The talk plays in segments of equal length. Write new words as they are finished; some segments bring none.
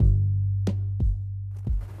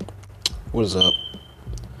What is up?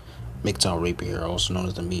 MGTOW Reaper here, also known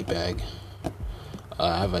as the Meat Bag.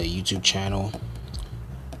 I have a YouTube channel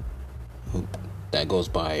that goes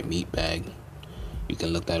by Meat Bag. You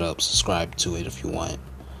can look that up, subscribe to it if you want.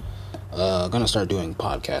 Gonna start doing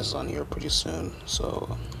podcasts on here pretty soon,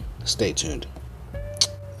 so stay tuned.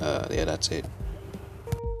 Yeah, that's it.